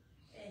evil,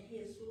 and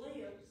his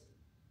lips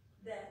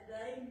that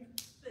they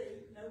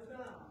speak no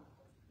guile.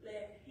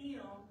 Let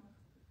him,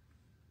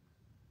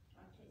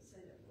 I can't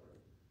say that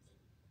word,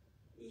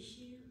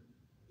 issue,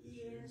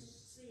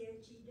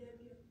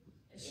 E-S-C-H-E-W,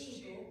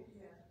 evil,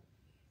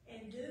 Yeah.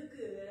 and do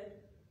good.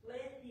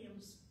 Let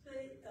him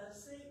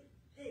seek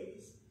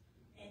peace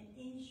and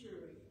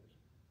ensure it.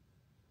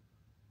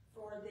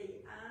 For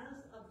the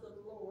eyes of the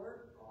Lord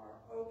are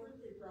over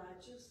the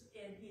righteous,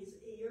 and his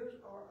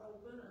ears are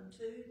open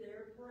unto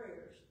their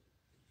prayers.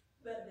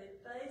 But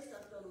the face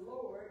of the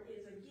Lord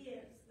is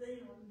against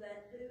them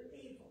that do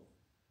evil.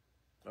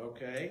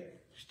 Okay,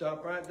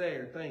 stop right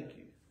there. Thank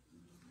you.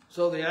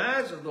 So the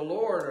eyes of the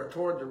Lord are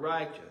toward the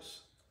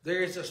righteous.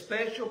 There is a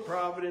special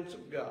providence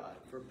of God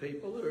for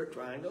people who are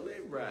trying to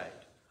live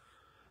right.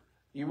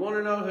 You want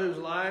to know whose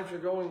lives are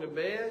going the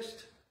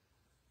best?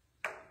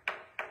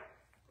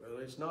 Well,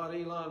 it's not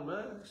Elon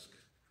Musk.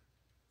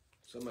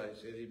 Somebody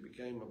said he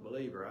became a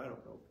believer. I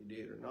don't know if he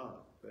did or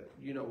not, but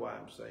you know why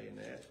I'm saying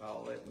that.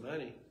 All that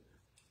money.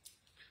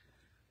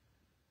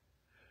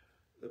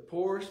 The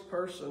poorest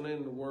person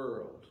in the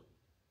world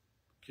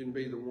can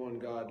be the one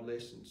God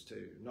listens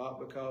to, not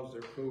because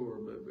they're poor,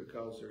 but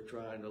because they're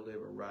trying to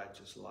live a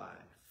righteous life.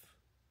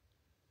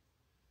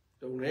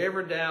 Don't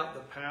ever doubt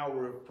the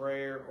power of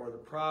prayer or the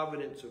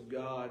providence of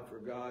God for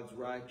God's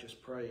righteous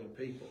praying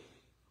people.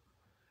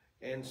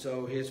 And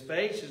so his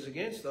face is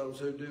against those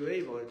who do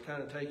evil. It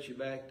kind of takes you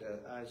back to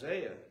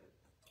Isaiah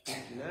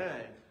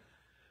 59.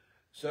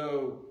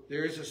 So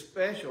there is a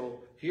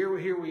special,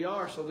 here we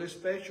are, so this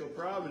special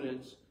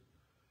providence.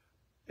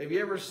 Have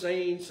you ever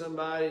seen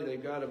somebody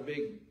that got a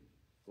big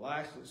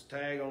license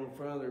tag on the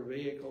front of their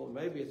vehicle?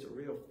 Maybe it's a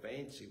real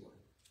fancy one.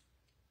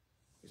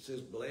 It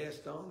says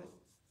blessed on it.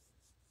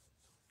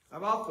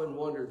 I've often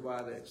wondered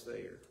why that's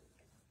there.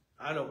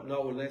 I don't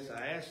know unless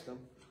I ask them.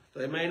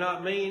 They may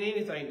not mean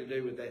anything to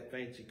do with that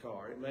fancy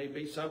car. It may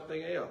be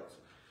something else.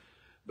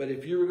 But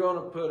if you were going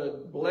to put a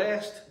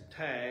blessed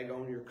tag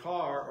on your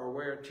car or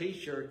wear a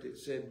t-shirt that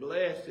said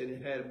blessed and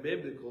it had a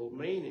biblical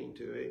meaning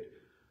to it,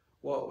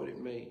 what would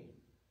it mean?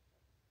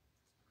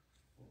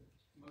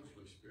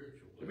 Mostly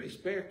spiritual. To be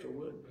spiritual,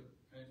 wouldn't it?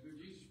 And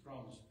Jesus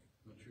promised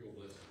material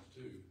blessings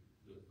too,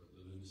 the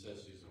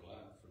necessities of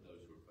life for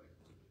those who are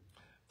faithful to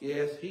it.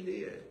 Yes, he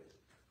did.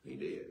 He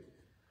did.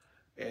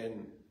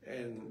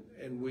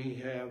 And we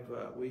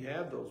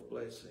have those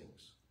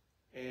blessings.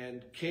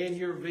 And can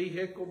your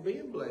vehicle be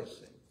a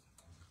blessing?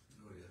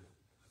 Oh, yeah.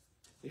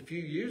 If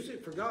you use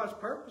it for God's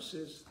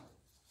purposes.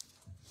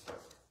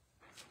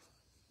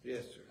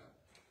 Yes, sir.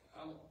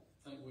 I don't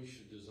think we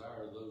should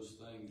desire those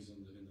things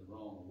in the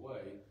wrong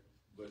way,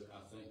 but I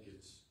think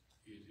it's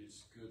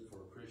good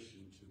for a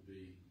Christian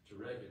to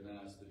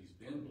recognize that he's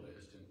been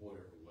blessed in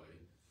whatever way,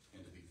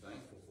 and to be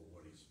thankful for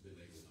what he's been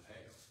able to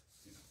have.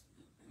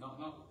 You know,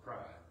 not with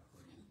pride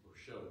or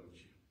showing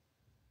you.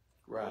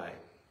 Right.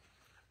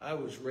 I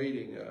was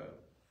reading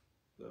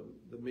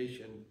the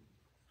Mission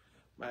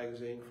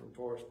magazine from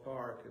Forest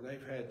Park, and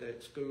they've had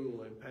that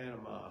school in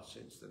Panama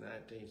since the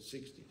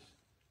 1960s,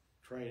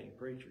 training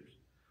preachers.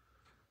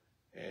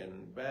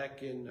 And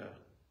back in the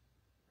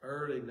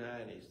early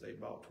 90s, they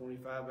bought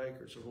 25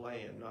 acres of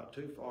land not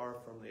too far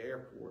from the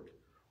airport,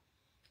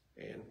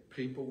 and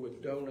people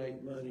would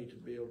donate money to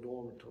build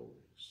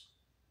dormitories.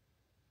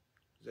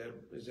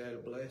 Is that a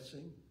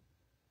blessing?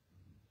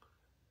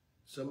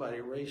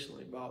 Somebody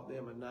recently bought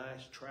them a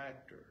nice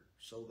tractor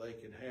so they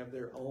could have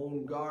their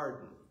own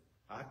garden.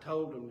 I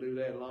told them to do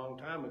that a long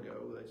time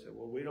ago. They said,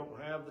 well, we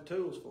don't have the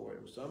tools for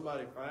it.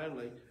 Somebody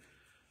finally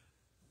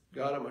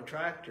got them a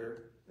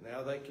tractor.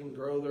 Now they can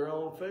grow their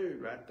own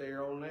food right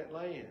there on that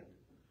land.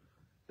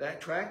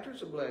 That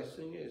tractor's a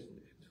blessing, isn't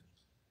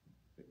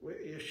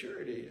it? Yeah,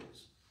 sure it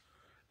is.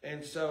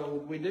 And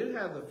so we do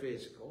have the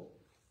physical.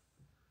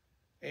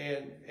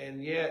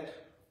 And yet,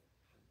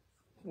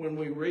 when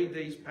we read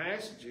these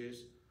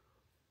passages,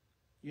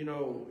 you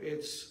know,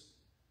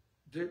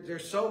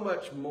 there's so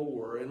much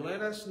more. And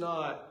let us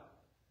not,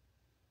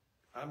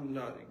 I'm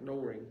not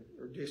ignoring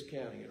or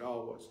discounting at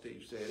all what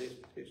Steve said.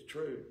 It's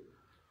true.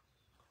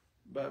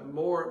 But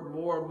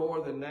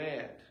more than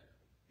that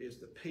is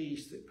the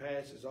peace that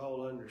passes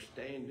all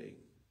understanding.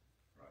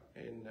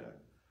 Right. And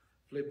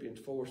Philippians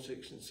 4,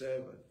 6, and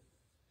 7.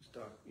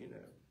 You know,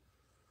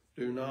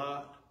 do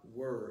not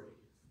worry.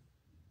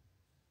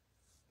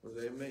 What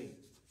does that mean?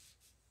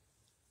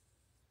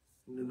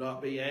 Do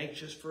not be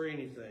anxious for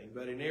anything,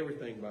 but in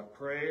everything by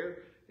prayer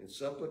and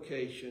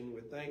supplication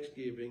with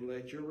thanksgiving,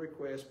 let your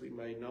requests be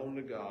made known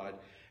to God,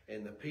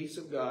 and the peace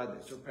of God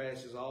that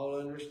surpasses all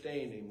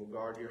understanding will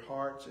guard your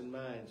hearts and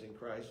minds in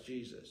Christ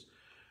Jesus.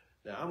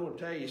 Now, I'm going to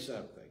tell you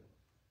something.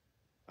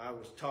 I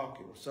was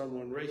talking with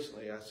someone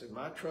recently. I said,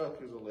 my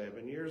truck is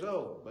 11 years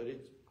old, but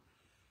it's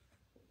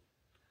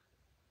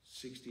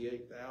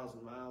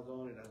 68,000 miles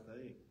on it, I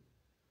think.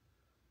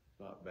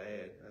 Not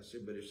bad. I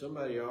said, but if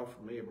somebody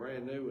offered me a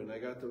brand new one, they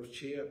got those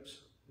chips,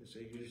 and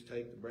said, you just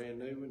take the brand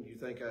new one, you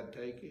think I'd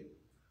take it?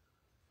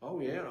 Oh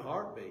yeah, in a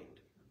heartbeat.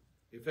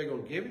 If they're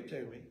going to give it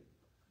to me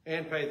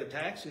and pay the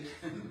taxes.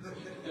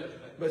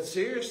 But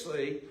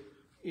seriously,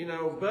 you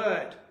know,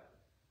 but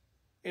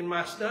in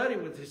my study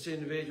with this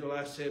individual,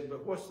 I said,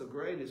 but what's the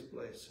greatest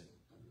blessing?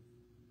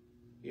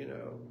 You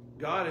know,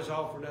 God has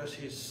offered us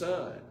his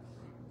son.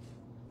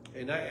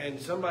 And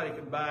somebody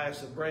could buy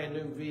us a brand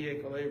new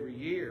vehicle every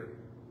year.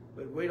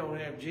 But we don't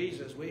have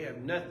Jesus, we have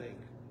nothing.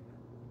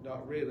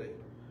 Not really.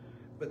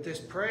 But this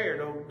prayer,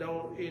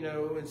 don't you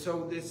know, and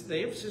so the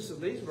emphasis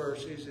of these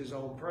verses is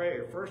on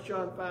prayer. 1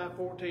 John 5,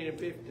 14 and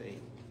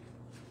 15.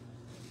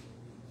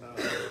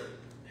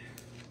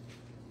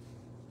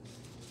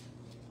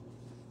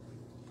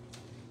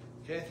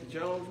 Kathy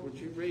Jones, would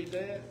you read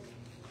that?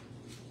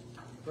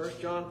 1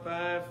 John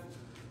 5,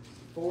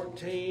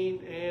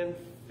 14 and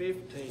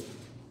 15.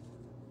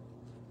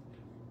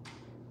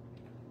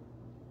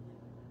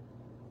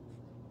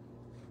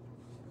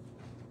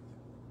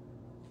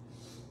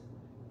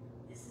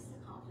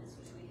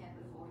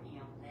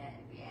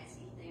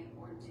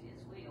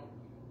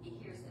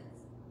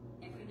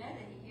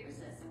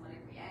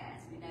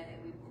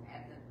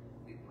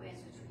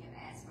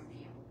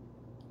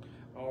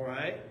 All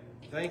right,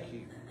 thank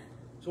you.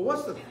 So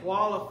what's the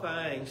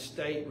qualifying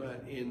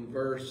statement in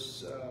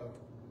verse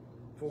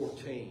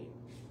 14?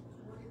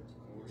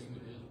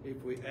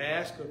 If we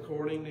ask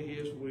according to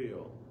his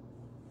will.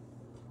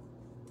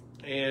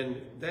 And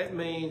that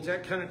means,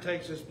 that kind of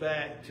takes us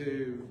back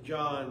to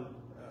John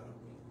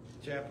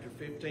chapter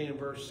 15 and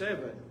verse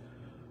 7.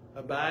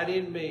 Abide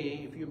in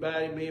me, if you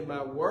abide in me and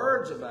my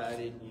words abide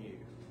in you,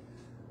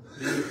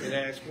 then you can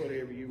ask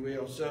whatever you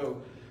will.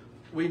 So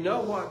we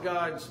know what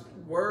God's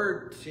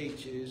word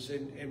teaches,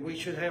 and we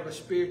should have a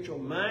spiritual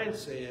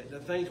mindset. The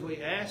things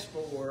we ask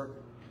for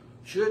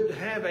should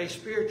have a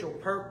spiritual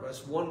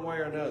purpose one way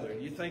or another.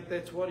 You think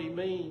that's what he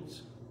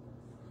means?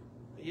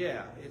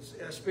 Yeah, it's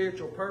a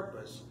spiritual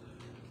purpose.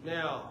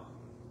 Now,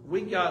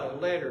 we got a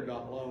letter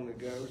not long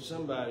ago.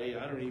 Somebody,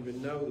 I don't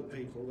even know the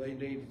people, they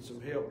needed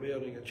some help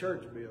building a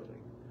church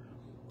building.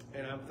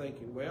 And I'm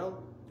thinking,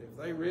 well, if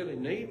they really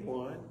need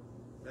one,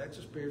 that's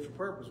a spiritual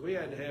purpose. We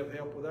had to have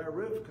help with our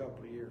roof a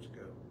couple of years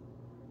ago.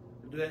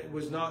 That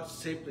was not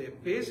simply a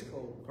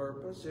physical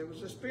purpose, it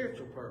was a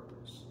spiritual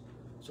purpose.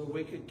 So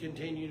we could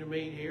continue to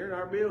meet here and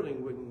our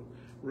building wouldn't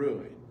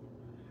ruin.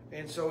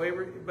 And so,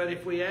 but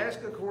if we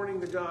ask according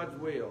to God's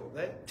will,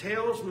 that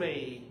tells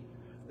me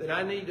that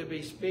I need to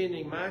be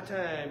spending my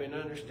time in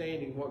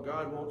understanding what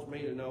God wants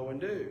me to know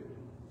and do.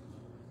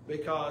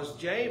 Because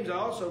James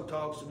also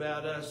talks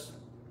about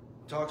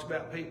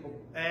people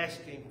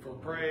asking for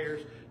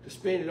prayers to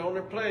spend it on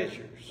their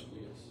pleasures.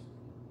 Yes.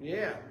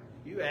 Yeah,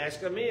 you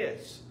ask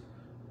amiss.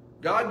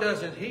 God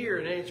doesn't hear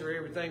and answer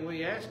everything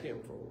we ask him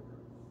for.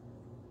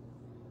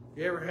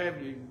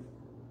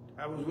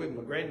 I was with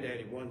my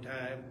granddaddy one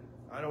time.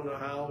 I don't know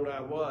how old I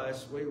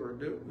was. We were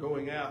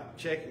going out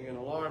checking an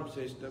alarm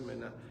system,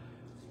 and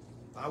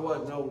I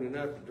wasn't old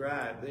enough to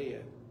drive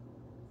then.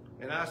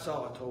 And I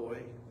saw a toy,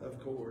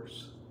 of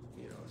course.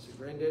 You know, I said,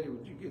 Granddaddy,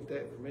 would you get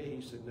that for me?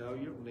 He said, no,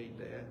 you don't need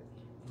that.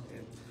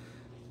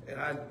 And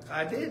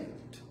I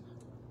didn't.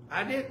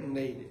 I didn't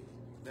need it.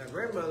 Now,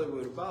 grandmother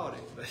would have bought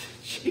it, but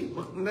she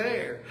wasn't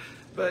there.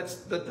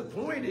 But the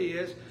point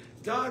is,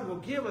 God will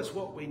give us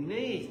what we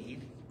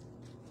need.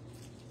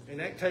 And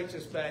that takes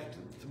us back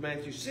to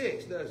Matthew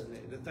 6, doesn't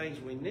it? The things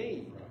we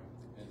need.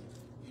 Right. And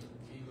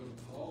even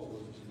Paul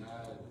was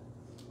denied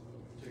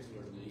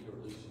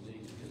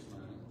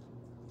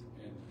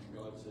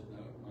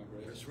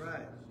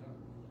right.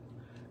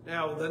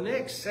 Now, the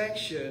next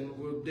section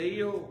will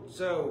deal,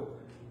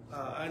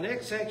 our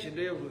next section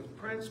deals with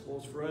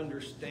principles for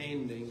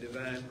understanding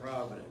divine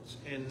providence.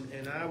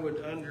 And I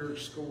would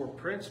underscore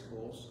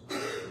principles.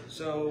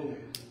 So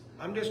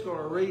I'm just going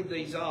to read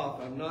these off.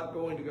 I'm not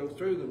going to go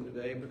through them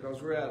today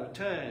because we're out of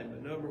time.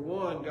 But number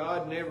one,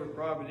 God never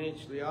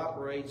providentially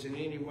operates in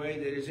any way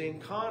that is in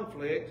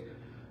conflict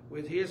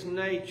with His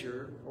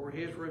nature or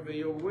His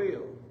revealed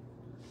will.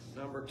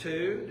 Number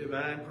two,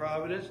 divine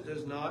providence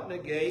does not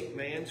negate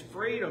man's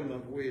freedom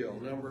of will.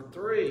 Number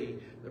three,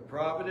 the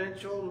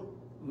providential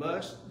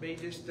must be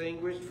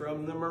distinguished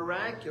from the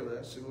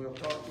miraculous, and we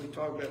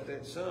talk about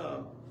that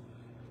some.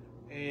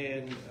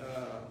 And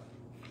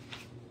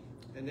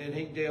then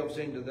he delves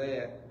into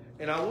that.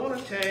 And I want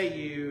to tell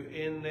you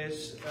in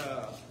this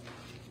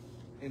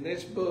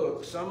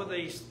book, some of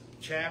these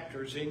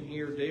chapters in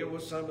here deal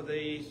with some of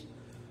these,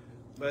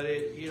 but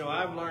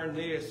I've learned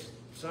this.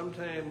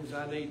 Sometimes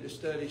I need to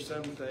study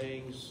some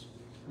things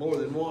more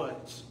than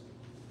once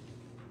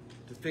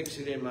to fix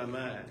it in my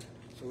mind.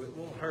 So it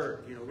won't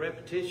hurt.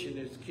 Repetition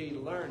is the key to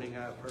learning.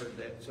 I've heard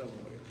that somewhere.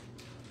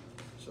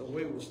 So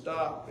we will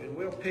stop and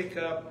we'll pick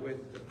up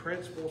with the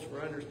principles for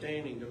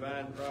understanding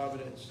divine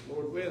providence,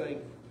 Lord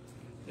willing,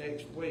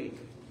 next week.